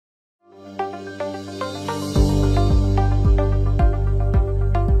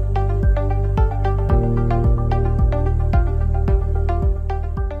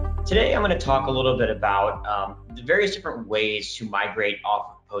I'm going to talk a little bit about the various different ways to migrate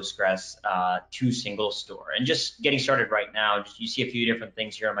off of Postgres to SingleStore. And just getting started right now, you see a few different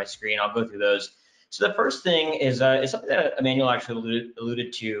things here on my screen. I'll go through those. So the first thing is something that Emmanuel actually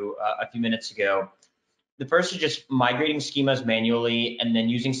alluded to a few minutes ago. The first is just migrating schemas manually and then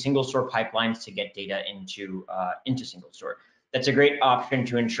using SingleStore pipelines to get data into SingleStore. That's a great option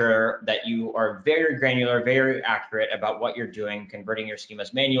to ensure that you are very granular, very accurate about what you're doing, converting your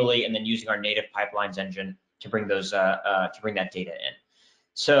schemas manually, and then using our native pipelines engine to bring those that data in.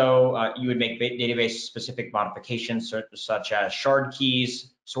 So you would make database-specific modifications such as shard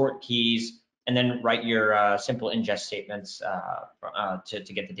keys, sort keys, and then write your simple ingest statements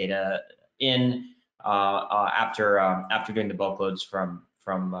to get the data in after doing the bulk loads from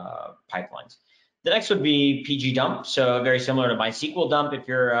pipelines. The next would be PG dump, so very similar to MySQL dump. If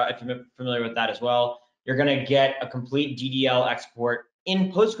you're familiar with that as well, you're going to get a complete DDL export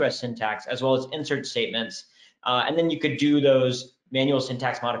in Postgres syntax as well as insert statements, and then you could do those manual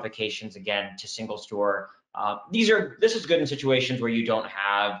syntax modifications again to SingleStore. This is good in situations where you don't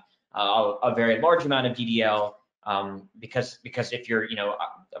have a very large amount of DDL, because if you're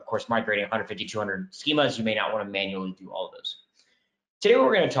of course migrating 150, 200 schemas, you may not want to manually do all of those. Today, what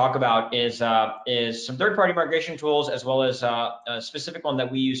we're going to talk about is some third-party migration tools, as well as a specific one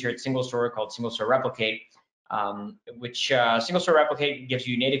that we use here at SingleStore called SingleStore Replicate, which SingleStore Replicate gives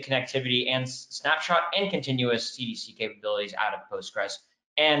you native connectivity and snapshot and continuous CDC capabilities out of Postgres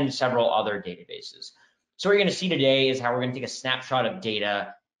and several other databases. So what you're going to see today is how we're going to take a snapshot of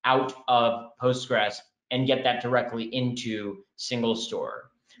data out of Postgres and get that directly into SingleStore.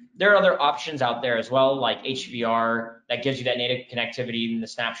 There are other options out there as well, like HVR, that gives you that native connectivity in the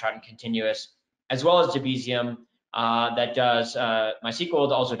snapshot and continuous, as well as Debezium, that does MySQL,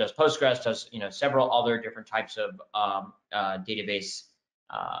 also does Postgres, does several other different types of database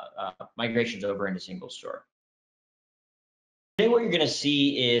migrations over into SingleStore. Today, what you're going to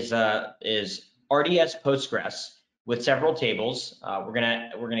see is RDS Postgres with several tables. We're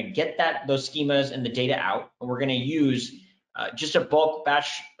gonna get those schemas and the data out, and we're going to use just a bulk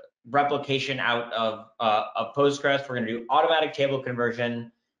batch replication out of Postgres. We're going to do automatic table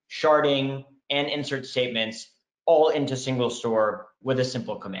conversion, sharding, and insert statements all into SingleStore with a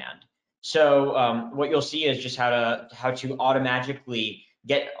simple command. So what you'll see is just how to automatically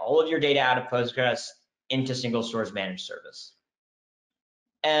get all of your data out of Postgres into SingleStore's managed service.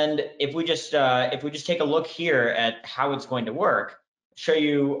 And if we just take a look here at how it's going to work, show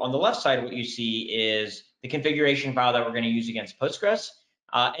you on the left side, what you see is the configuration file that we're going to use against Postgres.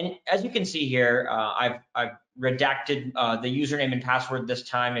 And as you can see here, I've redacted the username and password this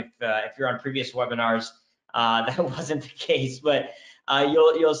time. If you're on previous webinars, that wasn't the case, but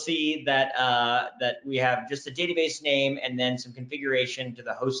you'll see that that we have just a database name and then some configuration to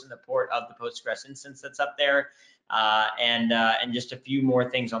the host and the port of the Postgres instance that's up there, and just a few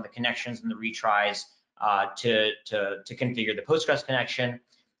more things on the connections and the retries to configure the Postgres connection.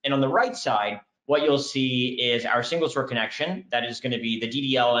 And on the right side, what you'll see is our SingleStore connection. That is going to be the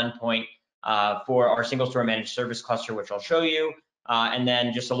DDL endpoint for our SingleStore managed service cluster, which I'll show you, and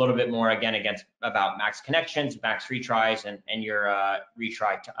then just a little bit more again about max connections, max retries, and your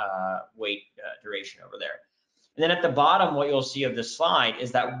retry wait duration over there. And then at the bottom, what you'll see of this slide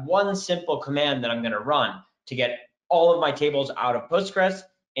is that one simple command that I'm going to run to get all of my tables out of Postgres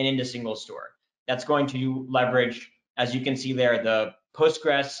and into SingleStore. That's going to leverage, as you can see there, the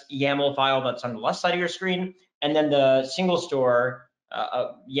Postgres YAML file that's on the left side of your screen, and then the SingleStore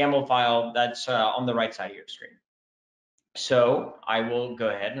YAML file that's on the right side of your screen. So I will go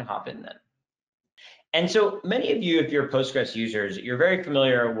ahead and hop in then. And so many of you, if you're Postgres users, you're very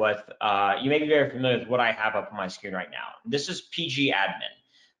familiar with, you may be very familiar with what I have up on my screen right now. This is PG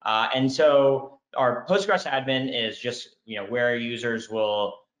Admin. And so our Postgres Admin is just where users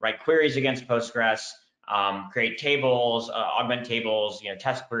will write queries against Postgres, create tables, augment tables,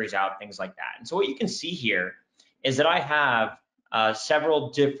 test queries out, things like that. And so what you can see here is that I have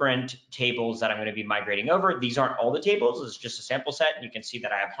several different tables that I'm going to be migrating over. These aren't all the tables, it's just a sample set. And you can see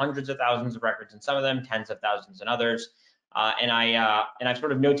that I have hundreds of thousands of records in some of them, tens of thousands in others. And I've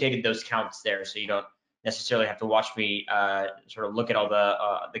sort of notated those counts there, so you don't necessarily have to watch me sort of look at all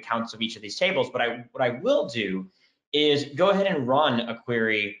the counts of each of these tables. But what I will do is go ahead and run a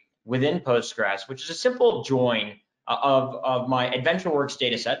query within Postgres, which is a simple join of my AdventureWorks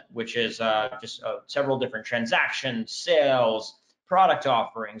dataset, which is just several different transactions, sales, product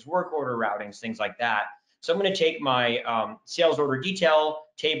offerings, work order routings, things like that. So I'm going to take my sales order detail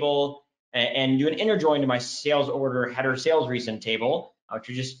table and do an inner join to my sales order header sales recent table, which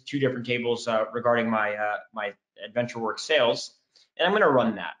are just two different tables regarding my my AdventureWorks sales, and I'm going to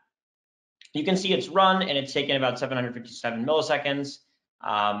run that. You can see it's run and it's taken about 757 milliseconds.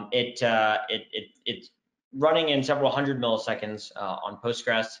 It's running in several hundred milliseconds on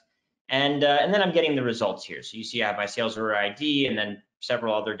Postgres. And then I'm getting the results here. So you see I have my sales order ID and then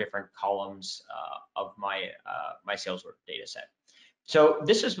several other different columns of my sales order data set. So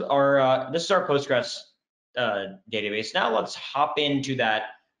this is our Postgres database. Now let's hop into that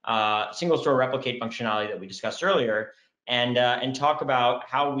single store replicate functionality that we discussed earlier and talk about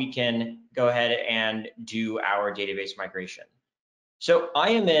how we can go ahead and do our database migration. So I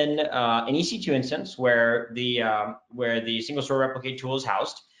am in an EC2 instance where the single store replicate tool is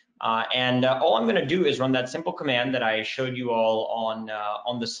housed. All I'm going to do is run that simple command that I showed you all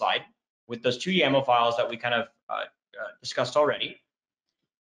on the slide with those two YAML files that we kind of discussed already.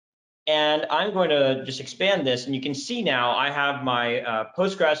 And I'm going to just expand this, and you can see now I have my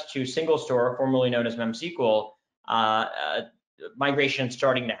Postgres to SingleStore, formerly known as MemSQL, migration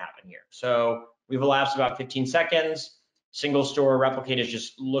starting to happen here. So we've elapsed about 15 seconds. SingleStore replicate is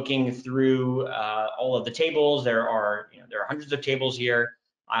just looking through all of the tables. There are hundreds of tables here,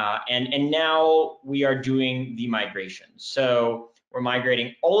 and now we are doing the migration. So we're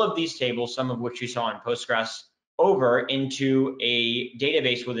migrating all of these tables, some of which you saw in Postgres, over into a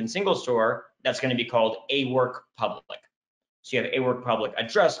database within SingleStore that's going to be called a work public. So you have a work public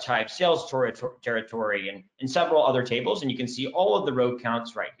address type, sales territory, and several other tables, and you can see all of the row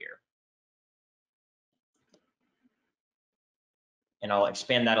counts right here. And I'll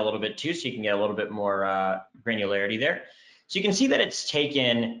expand that a little bit too, so you can get a little bit more granularity there. So you can see that it's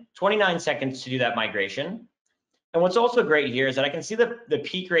taken 29 seconds to do that migration. And what's also great here is that I can see the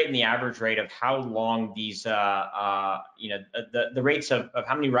peak rate and the average rate of how long these, the rates of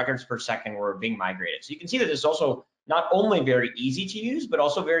how many records per second were being migrated. So you can see that it's also not only very easy to use, but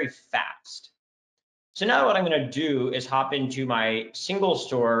also very fast. So now what I'm going to do is hop into my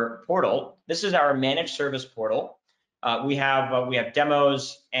SingleStore portal. This is our managed service portal. We have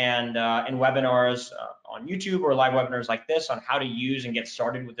demos and webinars on YouTube or live webinars like this on how to use and get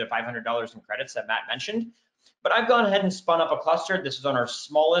started with the $500 in credits that Matt mentioned. But I've gone ahead and spun up a cluster. This is on our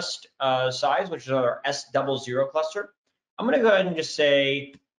smallest size, which is our S00 cluster. I'm going to go ahead and just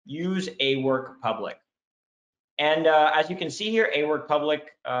say use a work public. And as you can see here, a work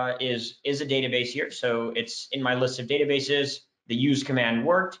public is a database here. So it's in my list of databases. The use command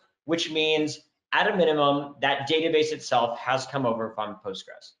worked, which means at a minimum, that database itself has come over from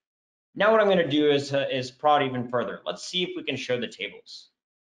Postgres. Now what I'm going to do is prod even further. Let's see if we can show the tables.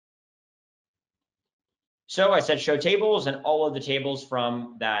 So I said show tables, and all of the tables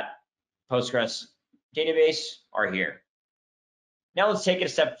from that Postgres database are here. Now let's take it a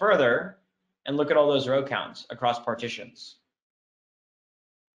step further and look at all those row counts across partitions.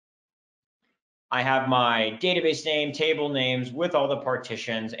 I have my database name, table names with all the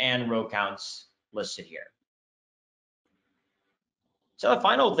partitions and row counts listed here. So the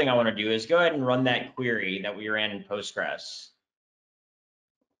final thing I want to do is go ahead and run that query that we ran in Postgres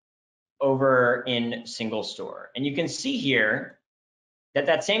over in SingleStore. And you can see here that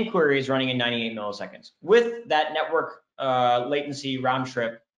that same query is running in 98 milliseconds with that network latency round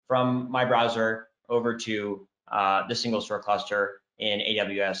trip from my browser over to the SingleStore cluster in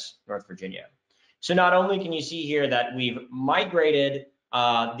AWS North Virginia. So not only can you see here that we've migrated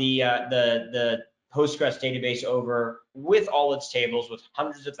the Postgres database over with all its tables with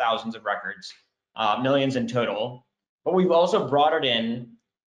hundreds of thousands of records, millions in total, but we've also brought it in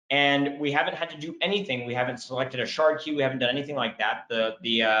and we haven't had to do anything. We haven't selected a shard queue. We haven't done anything like that. The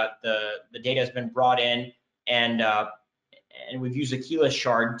data has been brought in and we've used a keyless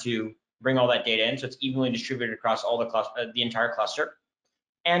shard to bring all that data in, so it's evenly distributed across all the entire cluster.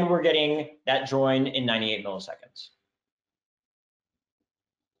 And we're getting that join in 98 milliseconds.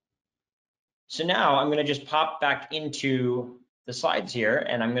 So now I'm going to just pop back into the slides here,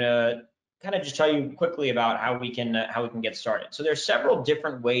 and I'm going to kind of just tell you quickly about how we can get started. So there's several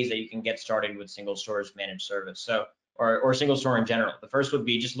different ways that you can get started with SingleStore's managed service, so or SingleStore in general. The first would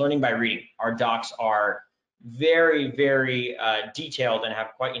be just learning by reading. Our docs are very, very detailed and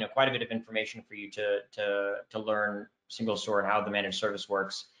have quite a bit of information for you to learn SingleStore and how the managed service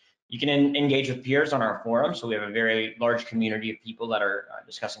works. You can engage with peers on our forum. So we have a very large community of people that are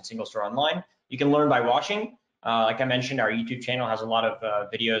discussing SingleStore online. You can learn by watching. Like I mentioned, our YouTube channel has a lot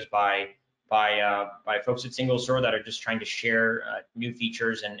of videos by folks at SingleStore that are just trying to share new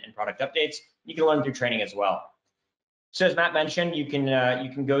features and product updates. You can learn through training as well. So as Matt mentioned, you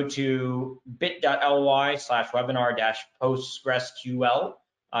can go to bit.ly/webinar-PostgreSQL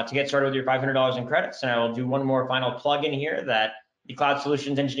to get started with your $500 in credits. And I will do one more final plug in here that the Cloud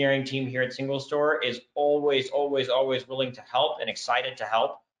Solutions Engineering team here at SingleStore is always willing to help and excited to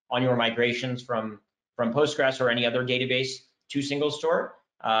help on your migrations from Postgres or any other database to SingleStore.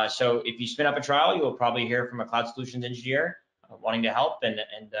 So if you spin up a trial, you will probably hear from a cloud solutions engineer wanting to help, and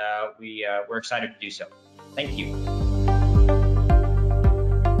we're excited to do so. Thank you.